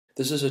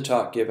This is a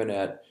talk given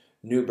at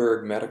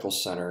Newburgh Medical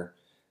Center,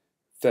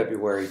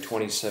 February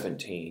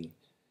 2017.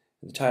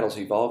 The title is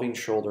Evolving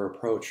Shoulder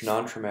Approach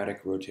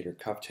Non-Traumatic Rotator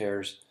Cuff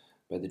Tears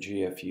by the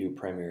GFU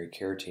Primary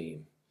Care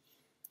Team.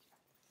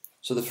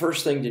 So the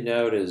first thing to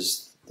note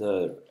is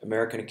the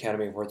American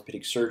Academy of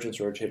Orthopedic Surgeons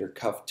Rotator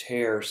Cuff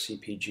Tear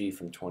CPG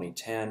from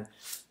 2010.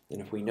 And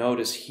if we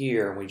notice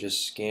here, and we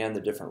just scan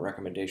the different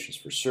recommendations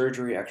for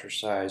surgery,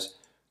 exercise,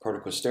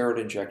 corticosteroid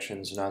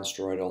injections,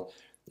 non-steroidal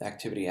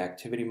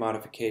activity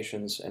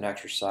modifications, and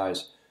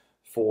exercise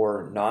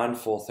for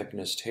non-full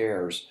thickness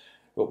tears,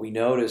 what we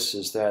notice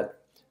is that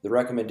the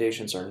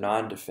recommendations are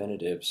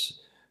non-definitives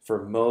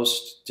for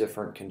most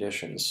different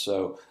conditions.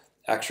 So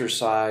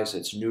exercise,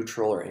 it's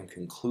neutral or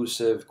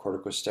inconclusive.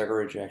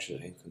 Corticosteroid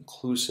injections,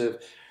 inconclusive.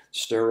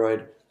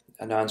 Steroid,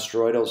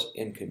 non-steroidals,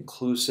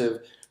 inconclusive.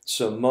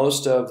 So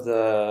most of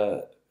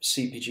the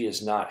CPG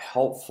is not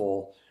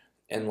helpful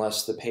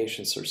unless the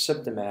patients are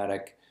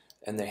symptomatic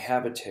and they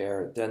have a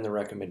tear. Then the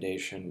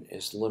recommendation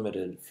is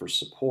limited for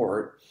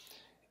support.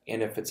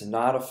 And if it's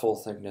not a full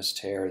thickness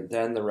tear,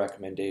 then the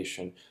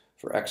recommendation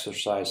for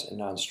exercise and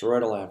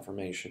non-steroidal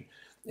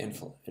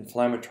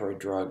inflammatory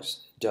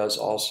drugs does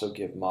also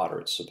give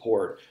moderate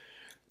support.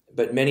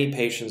 But many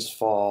patients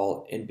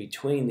fall in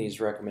between these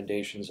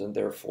recommendations, and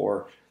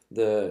therefore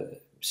the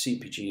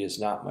CPG is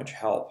not much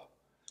help.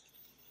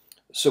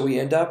 So we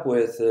end up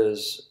with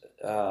is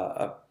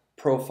a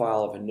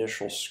profile of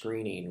initial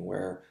screening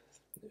where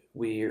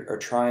we are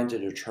trying to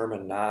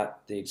determine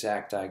not the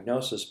exact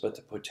diagnosis, but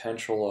the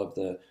potential of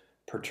the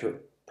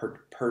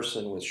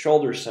person with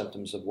shoulder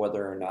symptoms of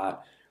whether or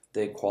not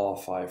they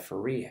qualify for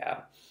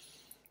rehab.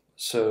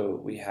 So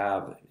we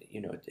have,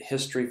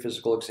 history,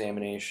 physical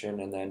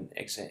examination, and then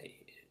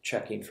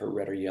checking for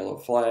red or yellow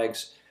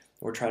flags.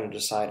 We're trying to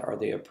decide, are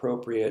they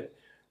appropriate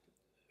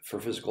for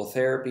physical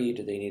therapy?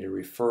 Do they need a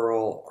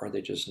referral? Or are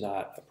they just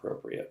not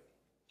appropriate?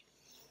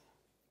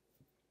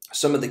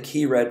 Some of the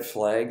key red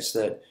flags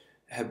that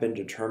have been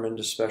determined,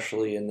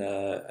 especially in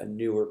a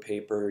newer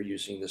paper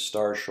using the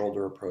STAR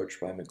shoulder approach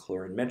by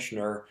McClure and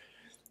Michener,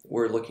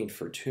 we're looking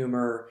for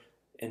tumor,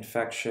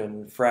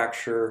 infection,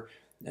 fracture,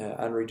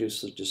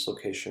 unreduced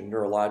dislocation,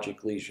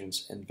 neurologic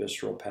lesions, and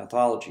visceral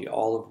pathology,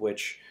 all of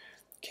which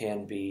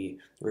can be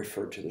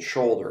referred to the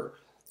shoulder.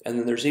 And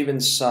then there's even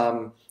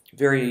some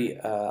very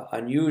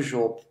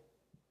unusual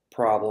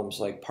problems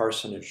like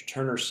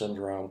Parsonage-Turner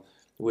syndrome,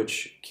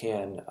 which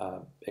can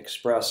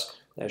express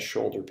as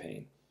shoulder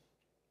pain.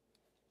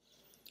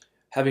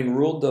 Having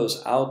ruled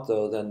those out,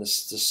 though, then the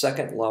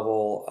second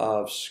level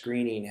of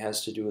screening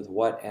has to do with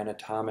what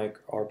anatomic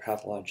or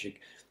pathologic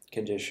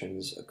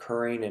conditions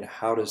occurring and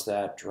how does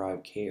that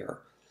drive care.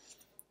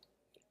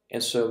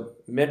 And so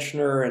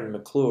Michener and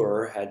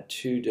McClure had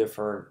two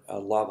different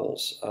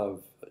levels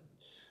of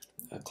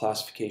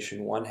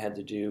classification. One had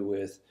to do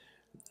with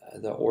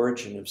the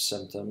origin of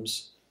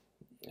symptoms,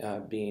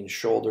 being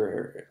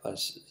shoulder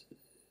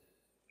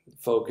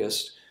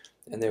focused,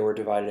 and they were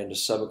divided into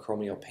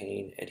subacromial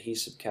pain,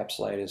 adhesive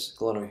capsulitis,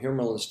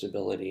 glenohumeral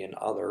instability, and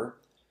other.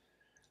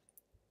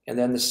 And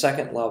then the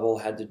second level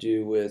had to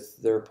do with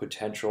their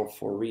potential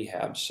for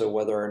rehab, so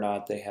whether or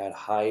not they had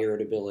high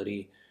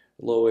irritability,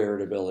 low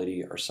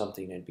irritability, or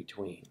something in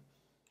between.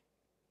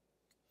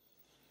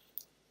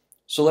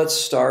 So let's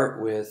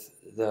start with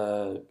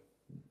the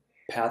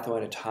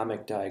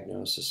pathoanatomic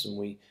diagnosis, and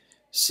we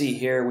see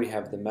here we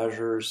have the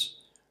measures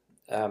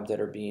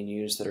that are being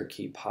used that are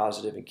key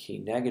positive and key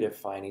negative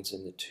findings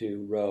in the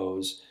two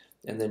rows,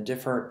 and then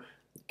different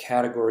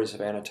categories of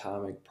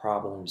anatomic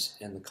problems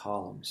in the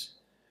columns.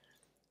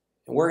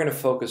 And we're going to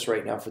focus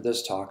right now for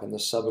this talk on the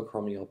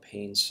subacromial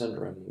pain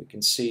syndrome. We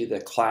can see the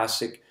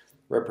classic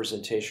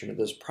representation of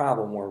this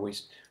problem where we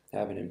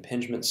have an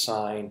impingement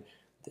sign,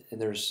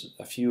 and there's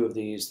a few of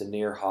these, the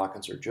Neer,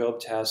 Hawkins, or Job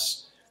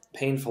tests,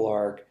 painful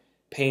arc,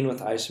 pain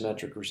with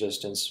isometric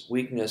resistance,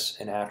 weakness,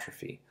 and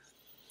atrophy.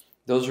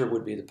 Those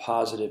would be the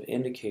positive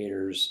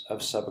indicators of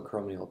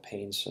subacromial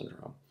pain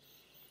syndrome.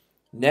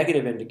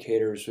 Negative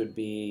indicators would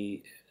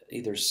be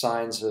either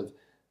signs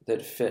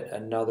that fit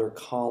another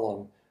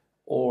column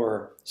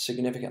or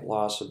significant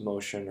loss of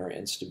motion or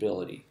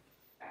instability.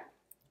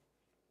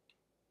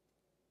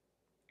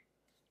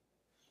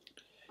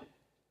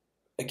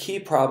 A key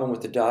problem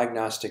with the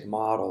diagnostic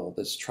model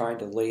that's trying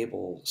to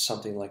label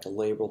something like a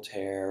labral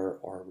tear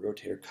or a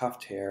rotator cuff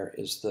tear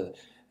is the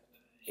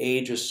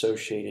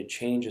age-associated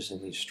changes in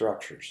these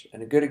structures.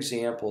 And a good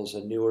example is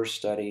a newer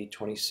study,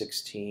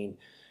 2016,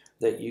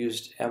 that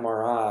used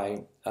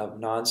MRI of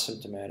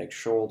non-symptomatic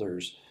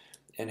shoulders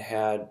and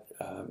had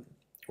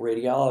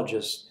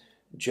radiologists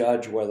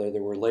judge whether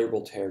there were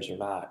labral tears or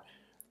not.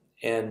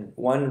 And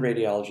one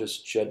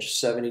radiologist judged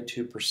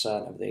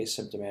 72% of the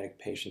asymptomatic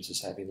patients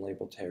as having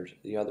labral tears,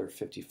 the other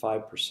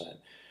 55%,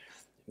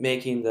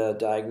 making the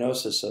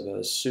diagnosis of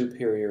a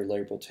superior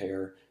labral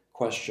tear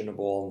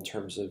questionable in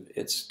terms of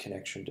its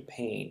connection to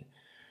pain.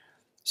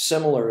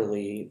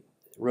 Similarly,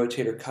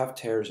 rotator cuff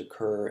tears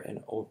occur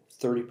in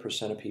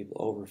 30% of people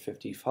over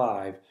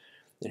 55.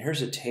 And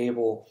here's a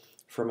table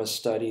from a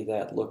study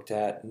that looked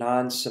at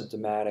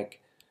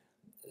non-symptomatic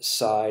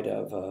side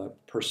of a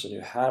person who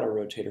had a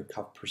rotator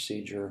cuff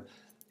procedure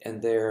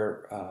and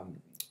their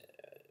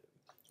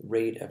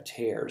rate of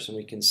tears. And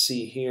we can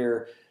see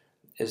here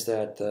is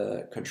that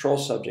the control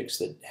subjects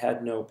that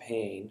had no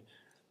pain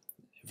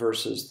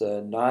versus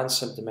the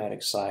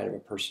non-symptomatic side of a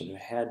person who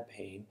had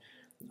pain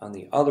on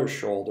the other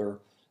shoulder,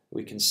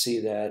 we can see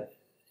that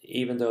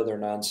even though they're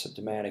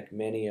non-symptomatic,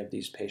 many of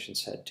these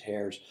patients had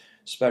tears,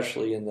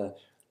 especially in the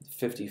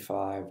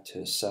 55 to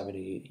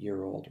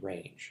 70-year-old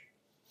range.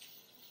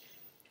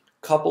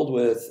 Coupled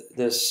with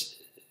this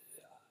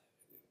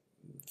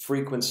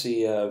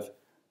frequency of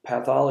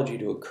pathology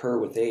to occur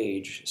with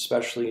age,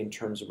 especially in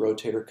terms of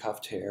rotator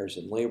cuff tears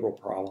and labral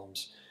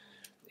problems,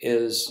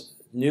 is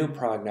new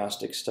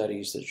prognostic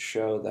studies that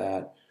show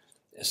that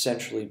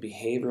essentially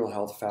behavioral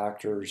health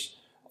factors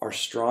are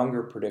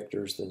stronger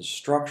predictors than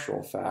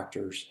structural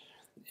factors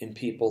in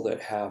people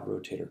that have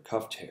rotator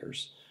cuff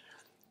tears,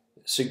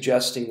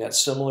 suggesting that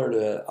similar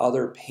to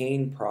other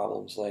pain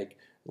problems like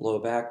low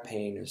back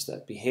pain is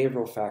that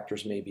behavioral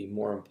factors may be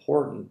more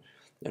important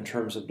in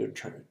terms of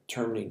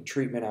determining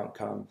treatment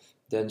outcome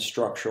than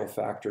structural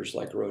factors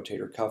like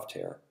rotator cuff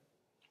tear.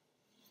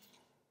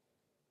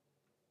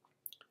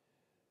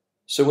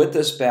 So with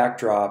this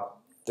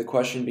backdrop, the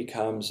question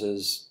becomes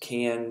is,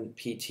 can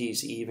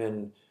PTs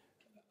even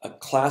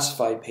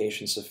classify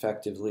patients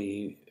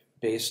effectively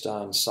based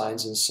on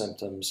signs and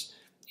symptoms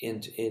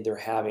into either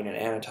having an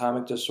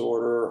anatomic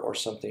disorder or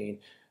something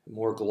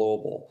more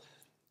global?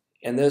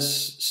 And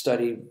this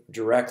study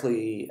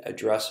directly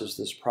addresses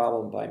this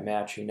problem by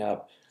matching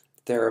up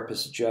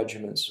therapist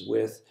judgments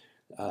with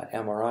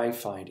MRI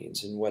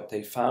findings. And what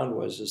they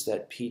found is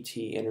that PT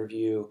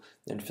interview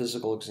and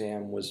physical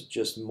exam was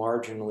just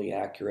marginally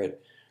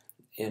accurate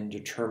in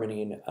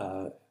determining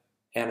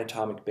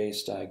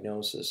anatomic-based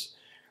diagnosis.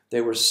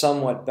 They were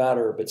somewhat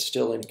better, but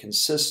still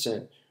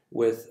inconsistent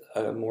with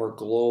a more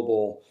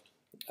global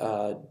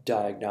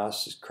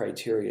diagnostic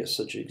criteria,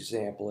 such an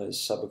example as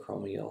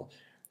subacromial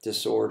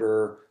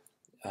disorder,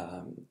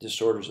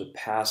 disorders of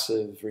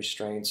passive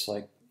restraints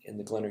like in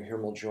the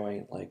glenohumeral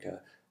joint, like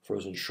a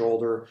frozen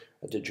shoulder,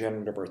 a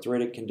degenerative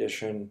arthritic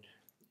condition,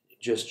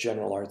 just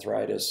general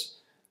arthritis,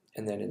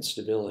 and then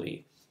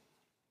instability.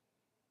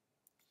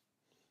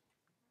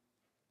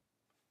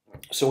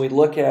 So we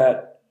look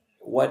at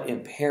what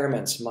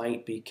impairments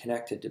might be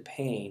connected to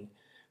pain.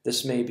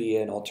 This may be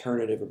an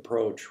alternative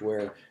approach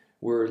where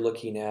we're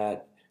looking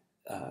at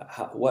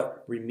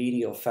what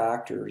remedial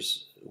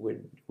factors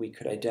we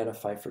could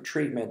identify for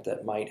treatment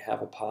that might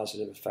have a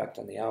positive effect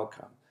on the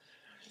outcome.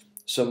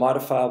 So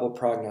modifiable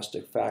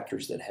prognostic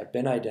factors that have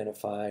been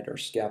identified are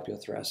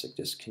scapulothoracic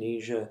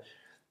dyskinesia,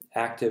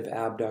 active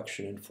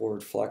abduction and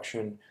forward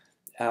flexion,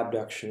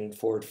 abduction and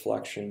forward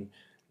flexion,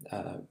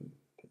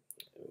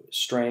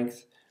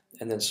 strength,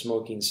 and then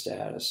smoking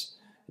status.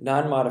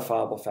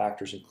 Non-modifiable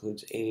factors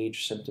includes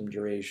age, symptom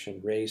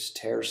duration, race,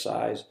 tear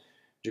size,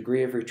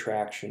 degree of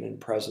retraction, and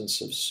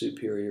presence of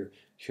superior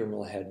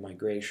humeral head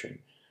migration.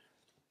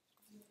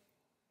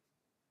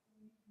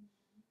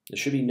 It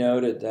should be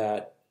noted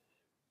that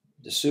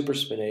the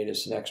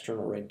supraspinatus and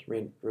external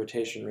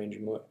rotation range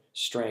of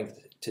strength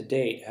to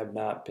date have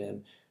not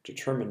been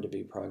determined to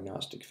be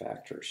prognostic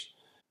factors.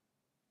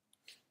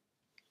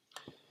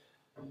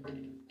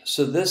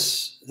 So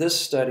this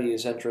study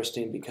is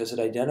interesting because it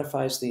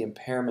identifies the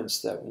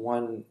impairments that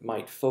one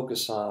might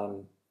focus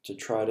on to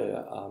try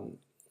to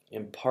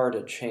impart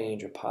a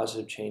change, a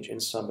positive change in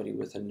somebody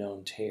with a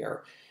known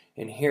tear.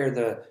 And here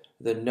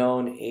the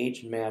known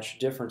age-matched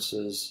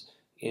differences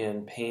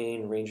in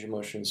pain, range of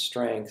motion,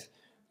 strength,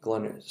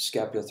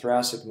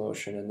 scapulothoracic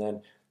motion, and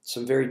then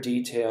some very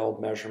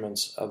detailed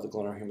measurements of the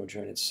glenohumeral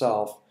joint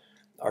itself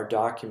are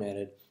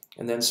documented,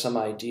 and then some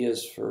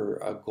ideas for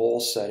a goal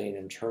setting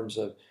in terms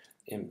of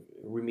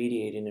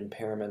remediating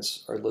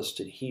impairments are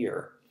listed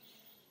here.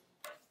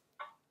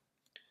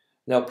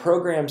 Now,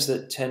 programs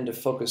that tend to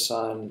focus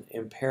on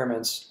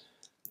impairments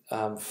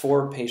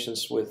for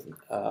patients with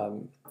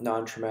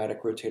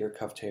non-traumatic rotator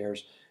cuff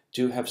tears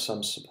do have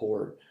some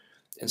support.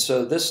 And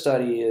so this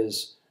study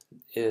is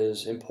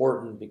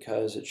important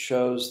because it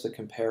shows the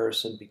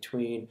comparison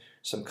between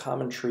some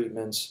common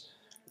treatments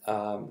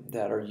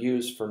that are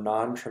used for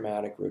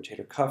non-traumatic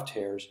rotator cuff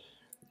tears,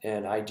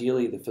 and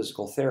ideally the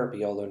physical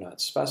therapy, although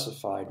not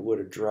specified, would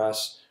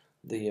address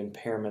the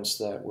impairments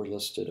that were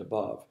listed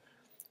above.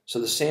 So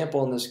the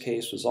sample in this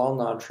case was all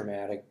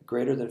non-traumatic,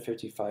 greater than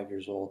 55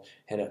 years old,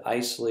 had an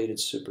isolated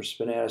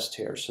supraspinatus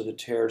tear. So the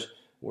tears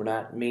were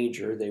not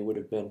major, they would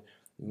have been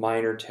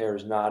minor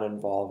tears not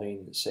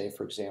involving, say,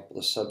 for example,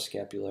 the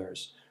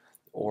subscapularis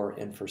or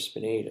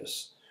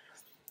infraspinatus.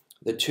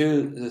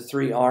 The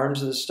three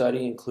arms of the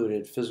study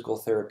included physical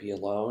therapy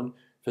alone,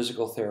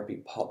 physical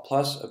therapy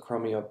plus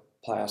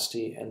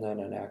acromioplasty, and then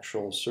an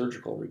actual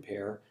surgical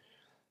repair.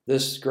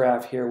 This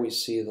graph here we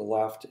see the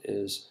left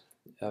is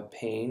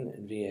pain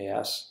and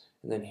VAS,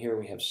 and then here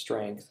we have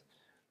strength,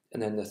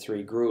 and then the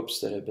three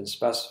groups that have been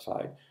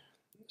specified.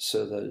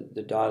 So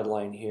the dotted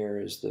line here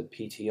is the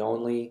PT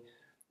only,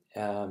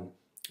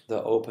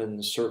 the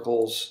open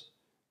circles,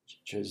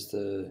 which is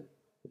the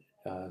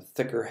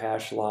thicker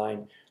hash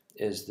line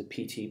is the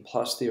PT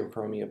plus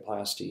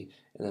theochromioplasty,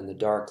 and then the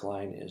dark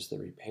line is the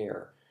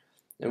repair.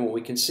 And what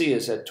we can see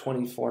is at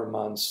 24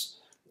 months,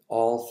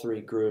 all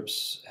three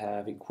groups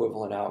have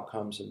equivalent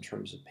outcomes in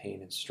terms of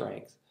pain and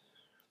strength.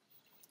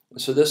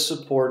 So this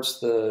supports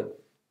the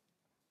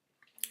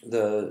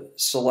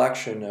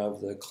selection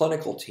of the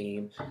clinical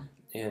team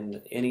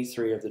in any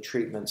three of the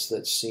treatments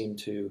that seem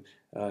to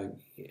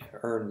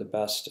earn the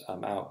best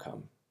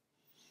outcome.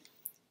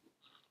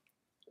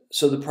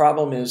 So the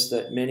problem is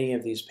that many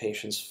of these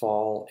patients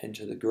fall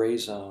into the gray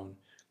zone,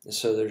 and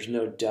so there's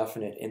no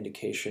definite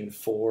indication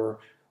for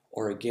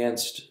or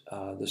against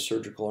the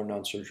surgical or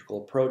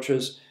non-surgical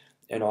approaches,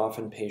 and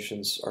often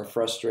patients are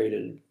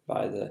frustrated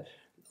by the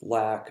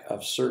lack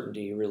of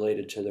certainty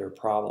related to their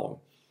problem.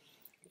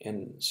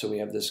 And so we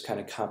have this kind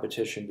of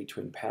competition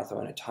between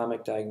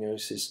pathoanatomic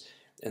diagnosis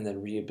and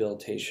then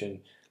rehabilitation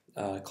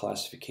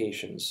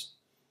classifications.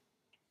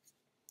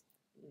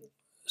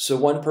 So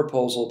one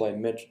proposal by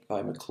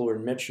McClure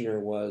and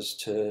Michener was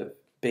to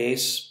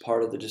base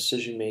part of the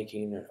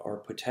decision-making or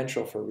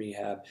potential for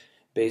rehab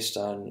based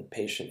on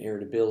patient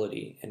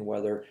irritability and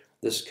whether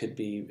this could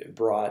be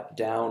brought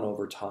down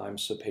over time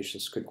so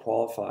patients could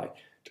qualify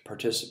to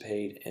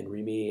participate in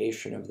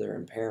remediation of their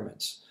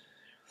impairments.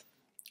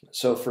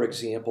 So for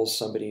example,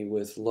 somebody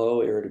with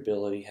low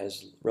irritability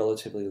has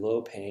relatively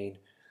low pain,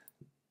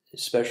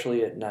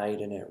 especially at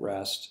night and at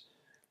rest,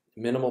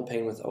 minimal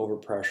pain with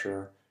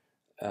overpressure,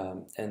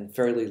 and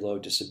fairly low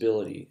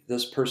disability.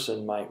 This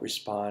person might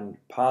respond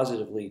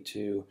positively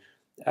to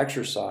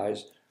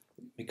exercise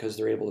because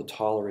they're able to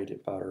tolerate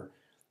it better.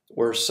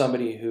 Whereas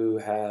somebody who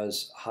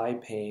has high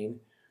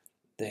pain,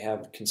 they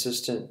have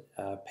consistent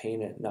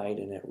pain at night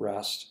and at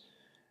rest,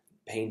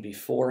 pain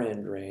before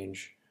end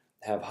range,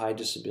 have high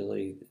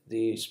disability,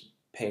 these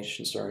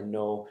patients are in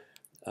no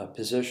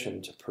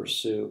position to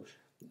pursue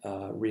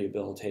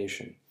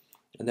rehabilitation.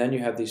 And then you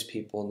have these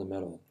people in the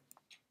middle.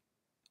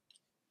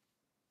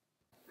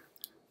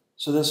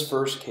 So this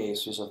first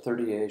case was a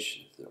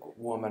 30-ish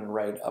woman,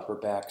 right upper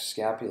back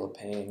scapula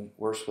pain,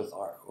 worse with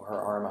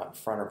her arm out in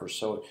front of her.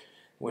 So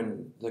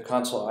when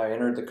I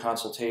entered the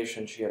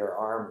consultation, she had her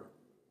arm,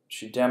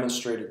 she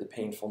demonstrated the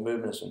painful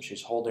movements when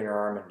she's holding her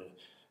arm into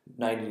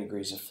 90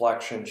 degrees of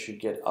flexion, she'd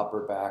get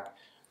upper back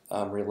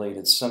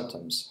related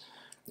symptoms.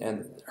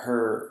 And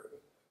her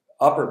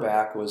upper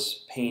back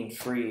was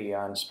pain-free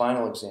on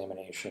spinal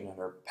examination, and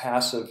her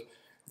passive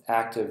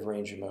active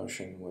range of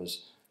motion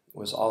was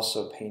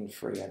also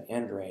pain-free on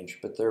end range,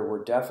 but there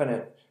were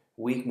definite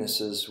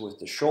weaknesses with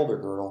the shoulder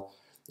girdle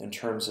in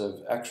terms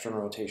of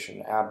external rotation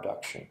and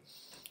abduction.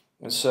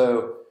 And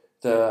so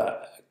the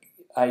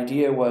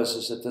idea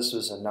was that this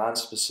was a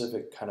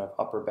non-specific kind of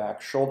upper back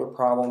shoulder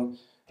problem,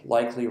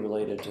 likely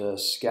related to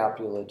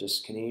scapula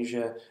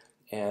dyskinesia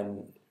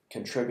and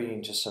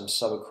contributing to some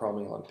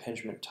subacromial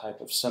impingement type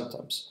of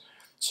symptoms.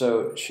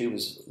 So she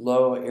was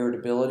low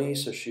irritability,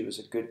 so she was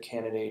a good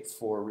candidate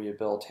for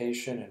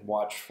rehabilitation and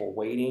watchful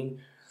waiting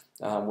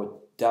with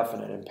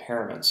definite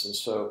impairments, and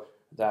so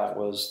that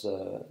was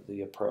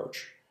the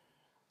approach.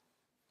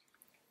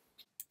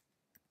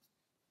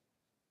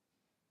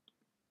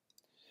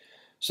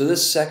 So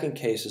this second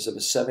case is of a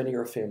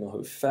 70-year-old female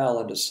who fell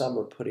in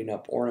December putting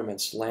up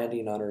ornaments,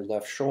 landing on her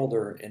left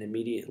shoulder, and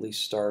immediately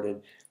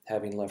started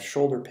having left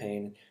shoulder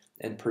pain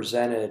and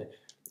presented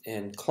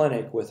in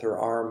clinic with her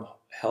arm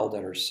held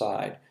at her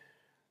side.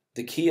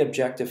 The key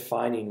objective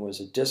finding was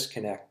a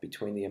disconnect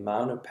between the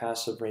amount of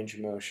passive range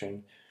of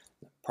motion,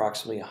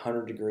 approximately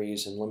 100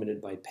 degrees and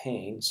limited by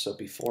pain, so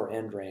before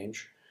end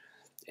range,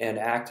 and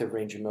active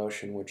range of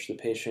motion, which the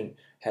patient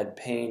had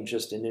pain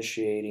just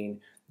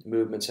initiating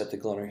movements at the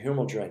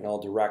glenohumeral joint in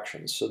all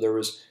directions. So there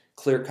was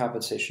clear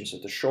compensations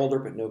at the shoulder,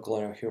 but no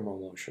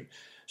glenohumeral motion.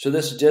 So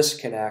this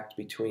disconnect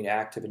between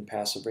active and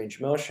passive range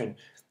of motion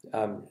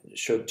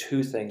showed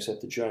two things: that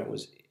the joint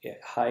was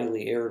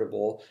highly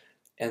irritable,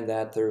 and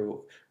that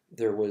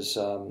there was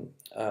a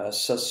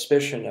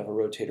suspicion of a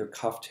rotator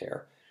cuff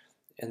tear,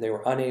 and they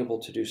were unable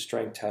to do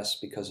strength tests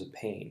because of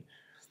pain.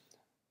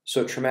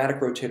 So traumatic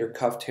rotator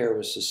cuff tear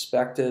was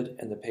suspected,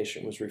 and the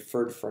patient was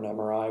referred for an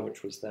MRI,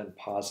 which was then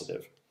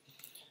positive.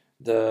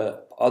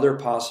 The other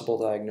possible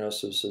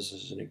diagnosis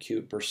is an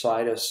acute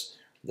bursitis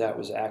that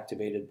was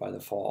activated by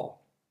the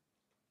fall.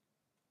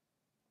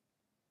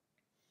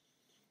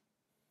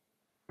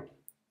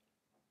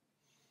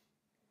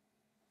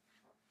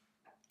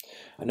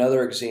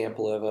 Another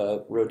example of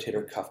a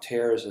rotator cuff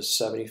tear is a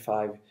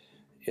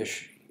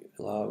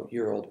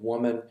 75-ish-year-old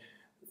woman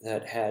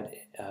that had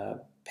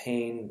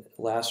pain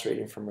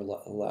lacerating from her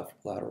left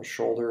lateral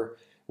shoulder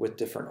with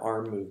different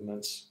arm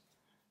movements.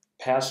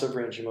 Passive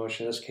range of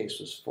motion in this case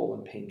was full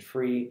and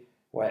pain-free,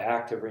 while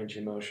active range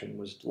of motion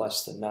was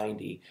less than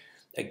 90.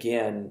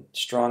 Again,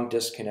 strong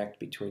disconnect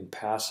between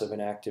passive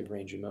and active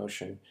range of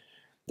motion.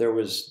 There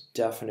was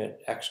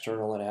definite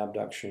external and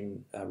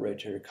abduction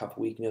rotator cuff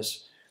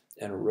weakness,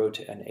 and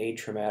an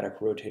atraumatic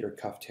rotator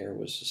cuff tear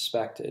was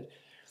suspected.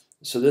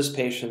 So this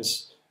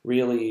patient's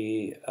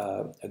really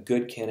a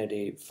good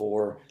candidate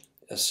for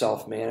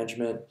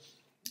self-management,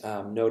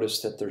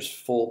 Notice that there's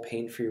full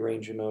pain-free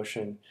range of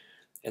motion,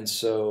 and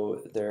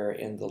so they're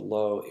in the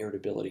low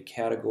irritability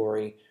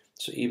category.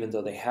 So even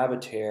though they have a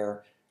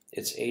tear,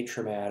 it's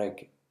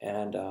atraumatic,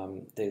 and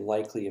they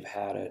likely have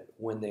had it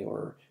when they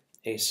were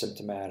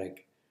asymptomatic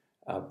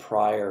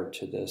prior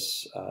to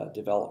this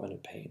development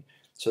of pain.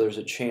 So there's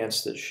a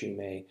chance that she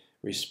may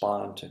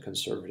respond to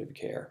conservative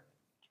care.